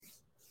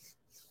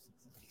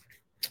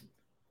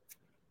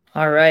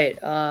All right,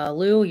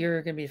 Lou,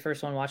 you're gonna be the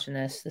first one watching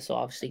this. This will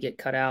obviously get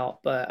cut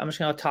out, but I'm just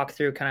gonna talk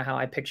through kind of how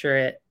I picture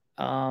it.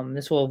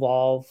 This will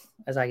evolve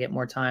as I get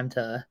more time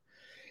to,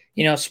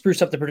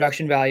 spruce up the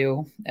production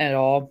value and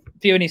all.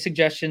 If you have any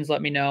suggestions,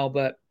 let me know.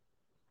 But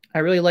I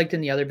really liked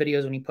in the other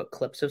videos when you put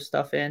clips of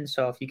stuff in.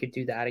 So if you could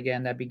do that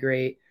again, that'd be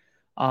great.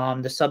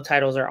 The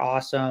subtitles are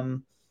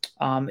awesome.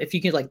 If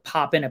you could like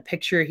pop in a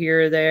picture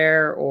here or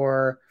there,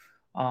 or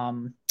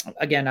um,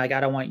 again, I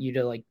don't want you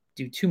to like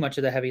do too much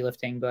of the heavy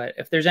lifting, but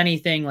if there's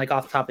anything like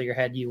off the top of your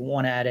head you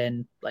want to add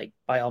in, like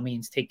by all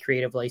means, take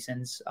creative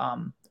license.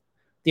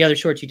 The other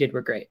shorts you did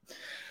were great.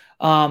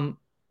 Um,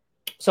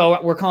 so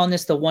we're calling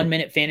this the 1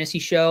 Minute Fantasy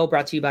Show,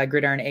 brought to you by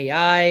Gridiron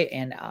AI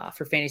and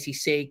for fantasy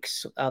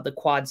sakes, the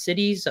Quad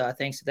Cities.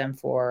 Thanks to them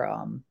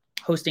for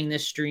hosting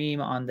this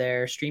stream on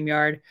their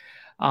StreamYard.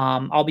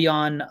 I'll be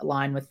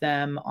online with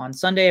them on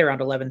Sunday around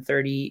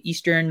 11:30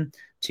 Eastern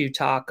to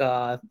talk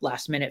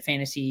last minute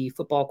fantasy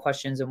football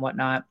questions and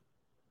whatnot.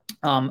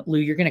 Lou,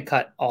 you're going to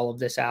cut all of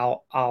this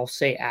out. I'll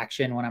say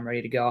action when I'm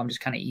ready to go. I'm just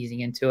kind of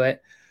easing into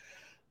it.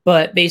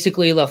 But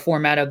basically, the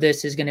format of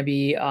this is going to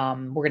be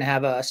we're going to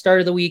have a start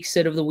of the week,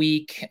 sit of the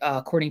week,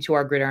 according to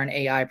our Gridiron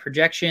AI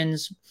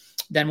projections.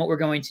 Then what we're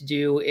going to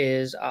do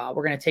is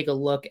we're going to take a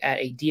look at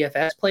a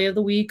DFS play of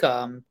the week,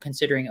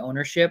 considering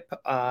ownership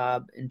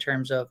in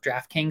terms of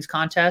DraftKings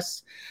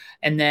contests.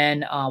 And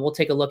then we'll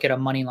take a look at a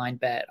money line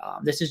bet.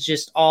 This is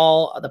just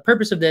all the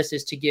purpose of this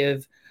is to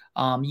give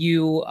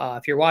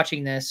if you're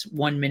watching this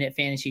 1 Minute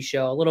Fantasy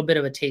Show, a little bit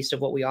of a taste of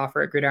what we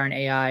offer at Gridiron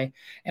AI.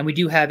 And we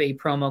do have a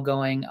promo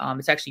going.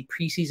 It's actually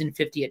preseason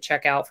 50 at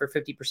checkout for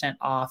 50%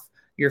 off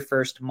your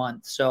first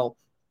month. So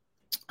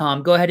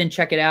go ahead and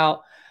check it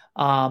out.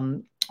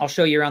 I'll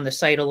show you around the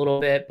site a little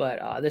bit,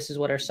 but this is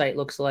what our site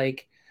looks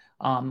like.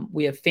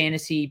 We have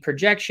fantasy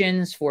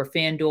projections for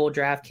FanDuel,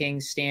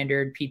 DraftKings,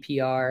 Standard,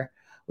 PPR.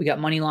 We got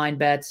money line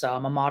bets, a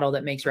model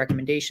that makes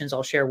recommendations.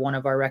 I'll share one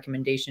of our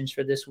recommendations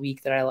for this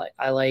week that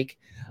I like.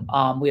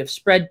 We have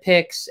spread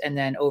picks and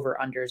then over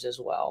unders as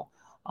well.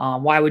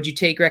 Why would you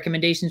take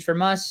recommendations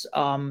from us?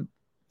 Well,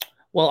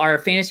 our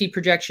fantasy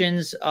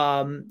projections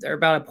are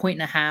about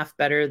 1.5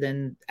 better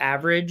than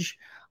average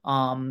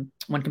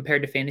when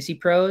compared to Fantasy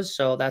Pros.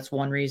 So that's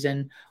one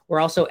reason. We're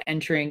also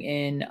entering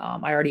in,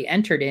 I already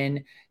entered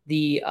in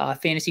the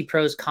Fantasy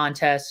Pros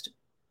contest,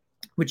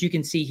 which you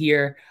can see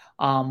here.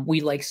 We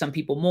like some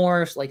people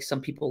more, like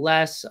some people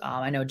less.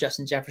 I know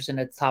Justin Jefferson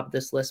at the top of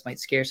this list might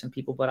scare some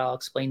people, but I'll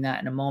explain that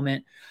in a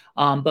moment.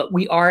 But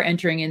we are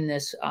entering in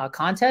this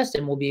contest,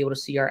 and we'll be able to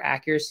see our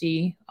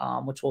accuracy,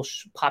 which will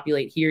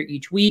populate here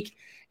each week.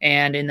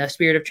 And in the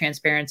spirit of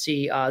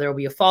transparency, there will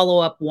be a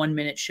follow-up 1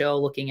 minute show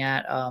looking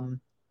at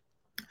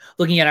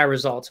our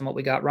results and what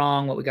we got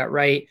wrong, what we got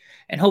right.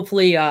 And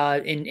hopefully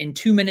in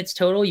 2 minutes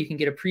total, you can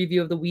get a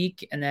preview of the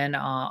week. And then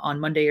on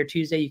Monday or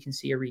Tuesday, you can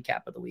see a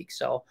recap of the week.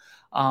 So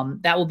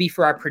that will be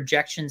for our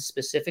projections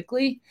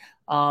specifically.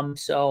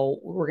 So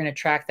we're going to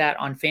track that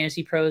on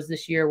Fantasy Pros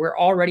this year. We're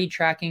already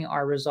tracking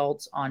our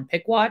results on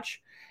PickWatch.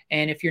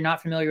 And if you're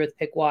not familiar with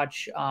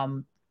PickWatch,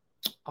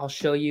 I'll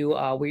show you.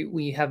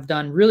 We have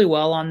done really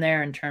well on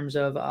there in terms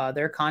of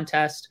their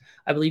contest.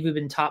 I believe we've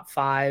been top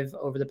 5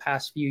 over the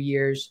past few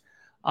years.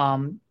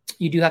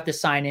 You do have to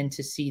sign in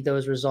to see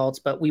those results,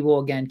 but we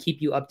will again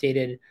keep you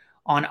updated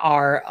on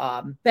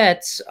our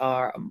bets,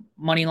 our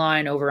money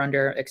line, over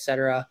under,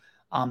 etc.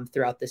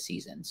 Throughout the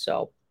season.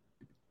 So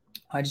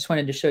I just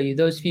wanted to show you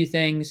those few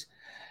things,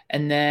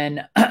 and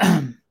then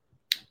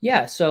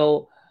yeah.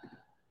 So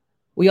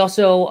we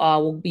also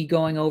will be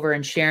going over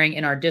and sharing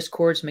in our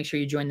Discord. So make sure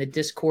you join the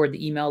Discord,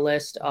 the email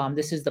list.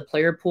 This is the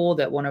player pool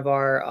that one of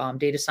our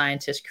data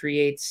scientists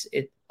creates.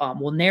 It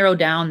will narrow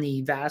down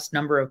the vast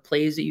number of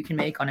plays that you can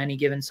make on any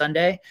given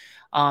Sunday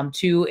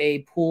to a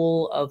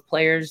pool of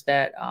players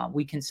that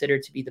we consider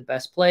to be the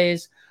best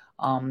plays.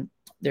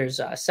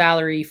 There's a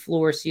salary,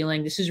 floor,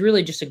 ceiling. This is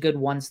really just a good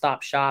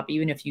one-stop shop.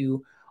 Even if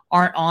you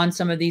aren't on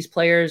some of these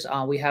players,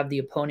 we have the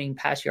opponent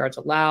pass yards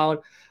allowed.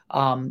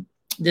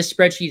 This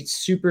spreadsheet is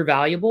super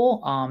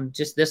valuable.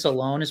 Just this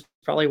alone is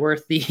probably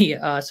worth the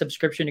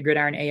subscription to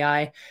Gridiron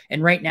AI.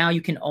 And right now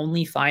you can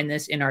only find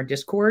this in our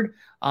Discord,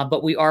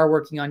 but we are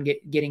working on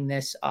getting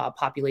this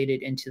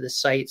populated into the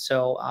site.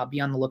 So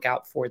be on the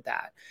lookout for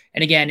that.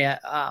 And again,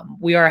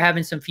 we are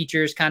having some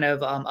features kind of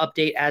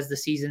update as the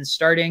season's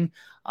starting.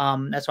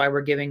 That's why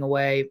we're giving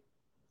away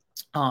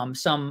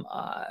some,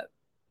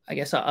 I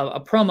guess,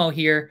 a promo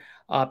here,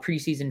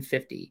 preseason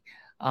 50,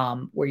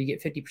 where you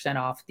get 50%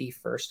 off the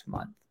first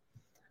month.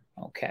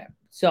 Okay,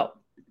 so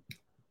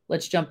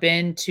let's jump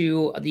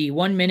into the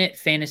 1 Minute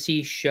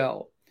Fantasy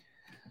Show.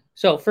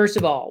 So first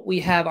of all, we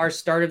have our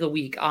start of the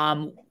week.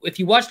 If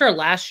you watched our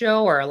last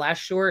show or our last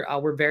short,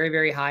 we're very,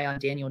 very high on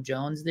Daniel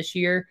Jones this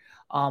year.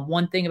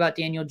 One thing about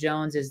Daniel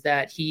Jones is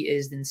that he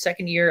is in the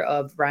second year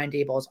of Brian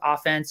Daboll's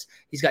offense.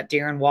 He's got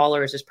Darren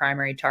Waller as his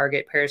primary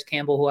target, Paris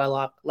Campbell, who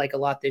I like a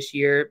lot this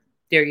year,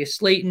 Darius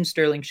Slayton,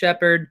 Sterling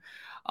Shepard,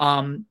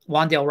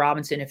 Wan'Dale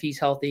Robinson if he's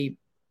healthy.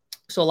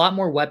 So a lot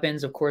more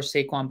weapons, of course,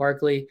 Saquon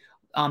Barkley.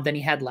 than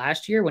he had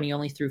last year when he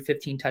only threw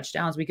 15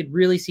 touchdowns. We could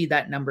really see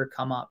that number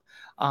come up.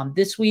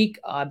 This week,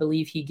 I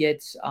believe he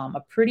gets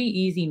a pretty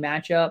easy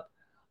matchup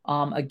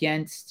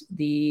against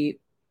the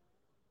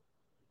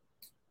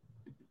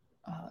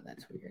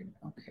that's weird.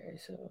 Okay,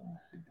 so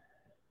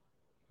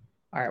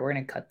all right, we're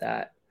gonna cut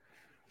that.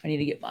 I need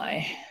to get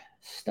my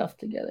stuff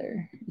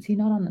together. Is he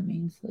not on the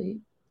main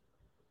slate?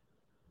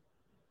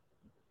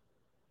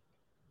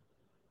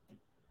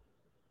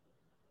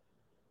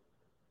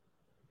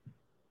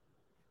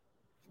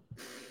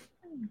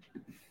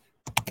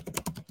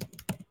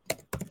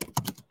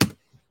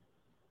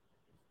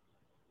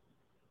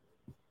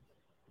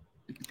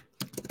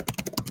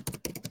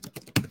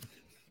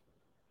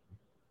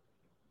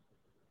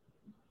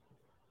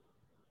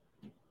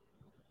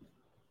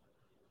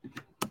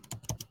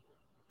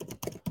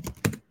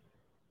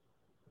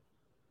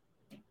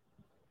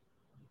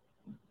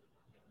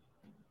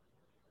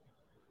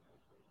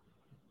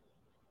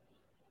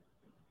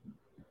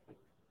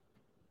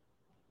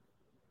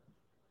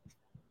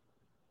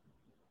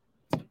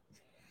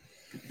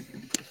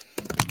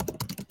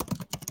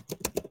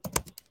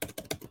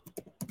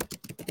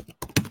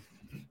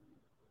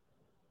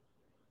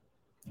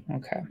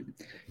 Okay.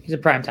 He's a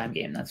primetime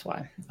game. That's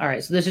why. All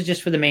right. So this is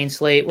just for the main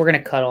slate. We're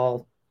going to cut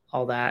all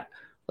that.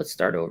 Let's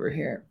start over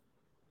here.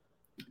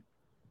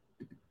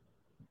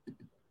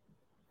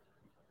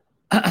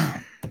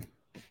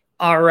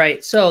 All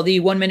right, so the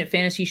 1 Minute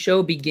Fantasy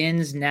Show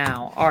begins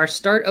now. Our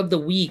start of the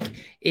week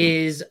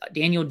is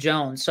Daniel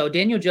Jones. So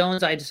Daniel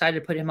Jones, I decided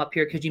to put him up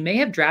here because you may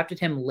have drafted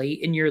him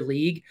late in your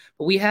league,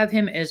 but we have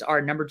him as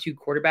our number 2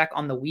 quarterback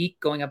on the week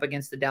going up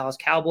against the Dallas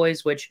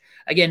Cowboys, which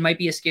again might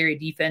be a scary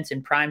defense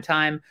in prime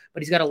time,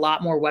 but he's got a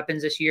lot more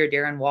weapons this year.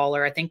 Darren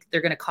Waller, I think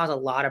they're going to cause a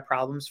lot of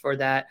problems for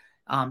that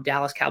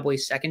Dallas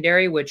Cowboys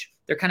secondary, which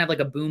they're kind of like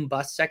a boom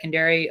bust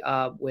secondary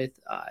with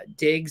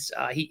Diggs.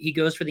 He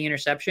goes for the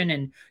interception,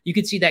 and you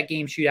could see that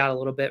game shoot out a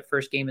little bit.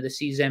 First game of the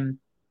season,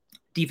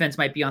 defense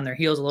might be on their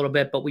heels a little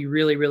bit, but we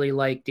really, really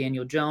like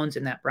Daniel Jones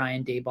and that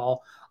Brian Daboll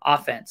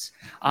offense.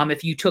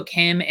 If you took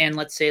him and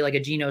let's say like a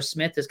Geno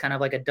Smith is kind of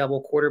like a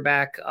double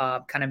quarterback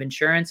kind of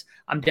insurance,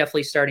 I'm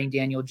definitely starting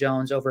Daniel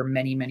Jones over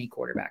many, many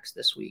quarterbacks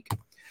this week.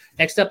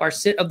 Next up, our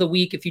sit of the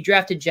week. If you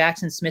drafted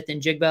Jackson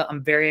Smith-Njigba,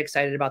 I'm very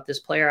excited about this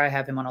player. I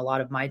have him on a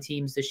lot of my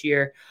teams this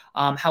year.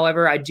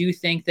 However, I do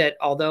think that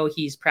although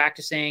he's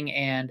practicing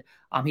and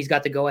he's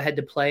got the go-ahead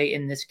to play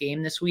in this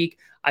game this week,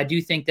 I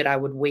do think that I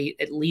would wait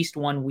at least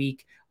 1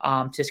 week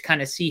to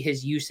kind of see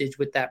his usage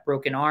with that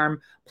broken arm.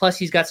 Plus,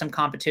 he's got some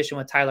competition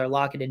with Tyler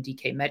Lockett and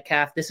DK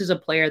Metcalf. This is a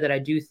player that I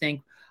do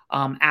think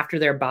after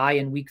their bye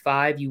in week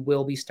 5, you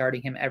will be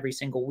starting him every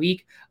single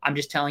week. I'm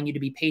just telling you to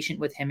be patient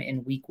with him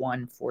in week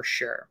 1 for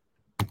sure.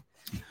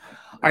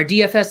 Our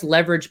DFS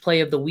leverage play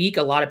of the week.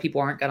 A lot of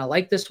people aren't going to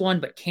like this one,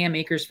 but Cam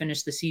Akers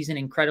finished the season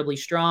incredibly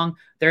strong.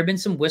 There have been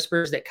some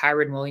whispers that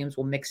Kyren Williams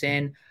will mix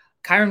in.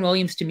 Kyren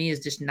Williams, to me, is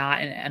just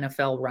not an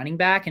NFL running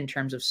back in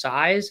terms of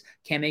size.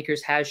 Cam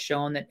Akers has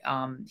shown that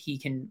he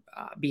can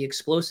be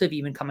explosive,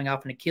 even coming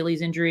off an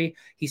Achilles injury.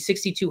 He's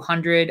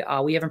 6,200.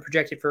 We have him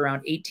projected for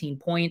around 18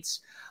 points.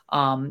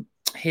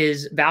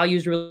 His value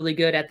is really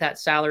good at that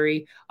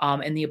salary.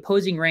 And the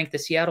opposing rank, the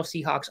Seattle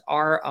Seahawks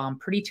are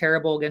pretty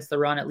terrible against the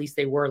run. At least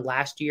they were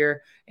last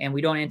year. And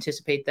we don't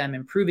anticipate them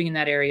improving in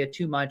that area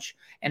too much.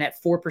 And at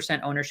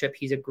 4% ownership,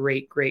 he's a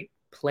great, great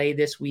play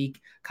this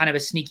week. Kind of a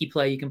sneaky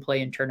play you can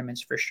play in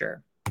tournaments for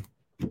sure.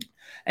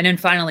 And then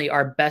finally,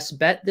 our best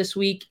bet this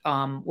week,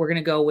 we're going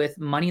to go with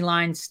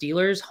Moneyline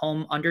Steelers,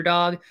 home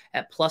underdog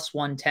at plus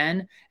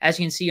 110. As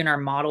you can see in our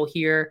model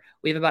here,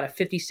 we have about a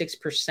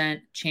 56%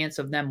 chance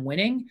of them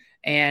winning.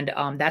 And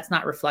that's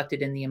not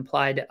reflected in the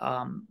implied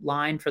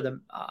line for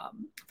the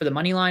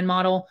Moneyline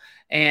model.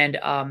 And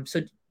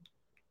so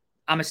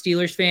I'm a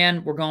Steelers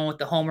fan. We're going with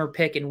the homer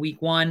pick in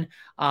week 1.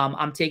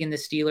 I'm taking the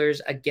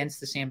Steelers against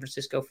the San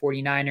Francisco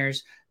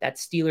 49ers.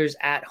 That's Steelers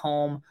at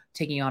home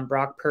taking on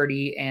Brock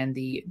Purdy and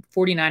the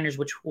 49ers,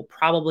 which will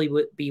probably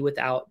be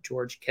without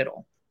George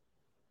Kittle.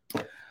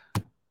 All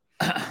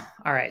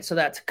right, so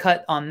that's a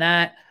cut on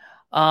that.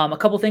 A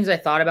couple things I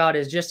thought about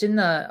is just in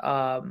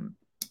the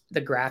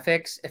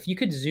graphics, if you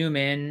could zoom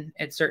in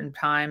at certain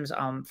times.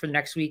 For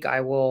next week,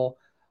 I will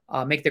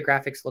make the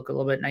graphics look a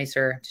little bit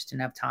nicer. Just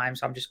didn't have time,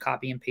 so I'm just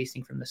copying and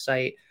pasting from the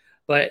site.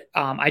 But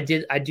I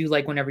do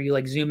like whenever you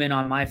like zoom in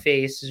on my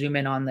face, zoom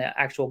in on the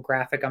actual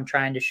graphic I'm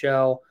trying to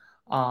show,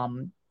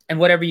 and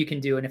whatever you can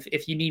do. And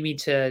if you need me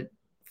to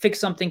fix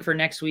something for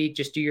next week,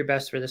 just do your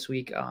best for this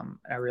week.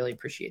 I really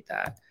appreciate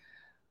that.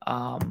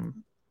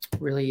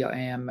 Really, I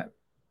am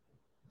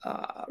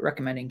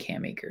recommending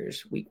Cam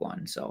Akers week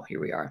 1. So here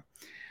we are.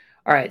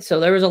 All right, so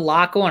there was a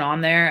lot going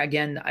on there.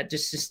 Again, it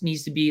just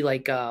needs to be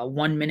like a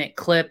 1 minute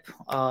clip,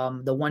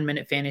 the 1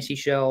 Minute Fantasy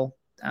Show.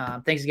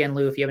 Thanks again,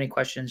 Lou. If you have any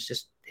questions,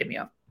 just hit me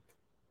up.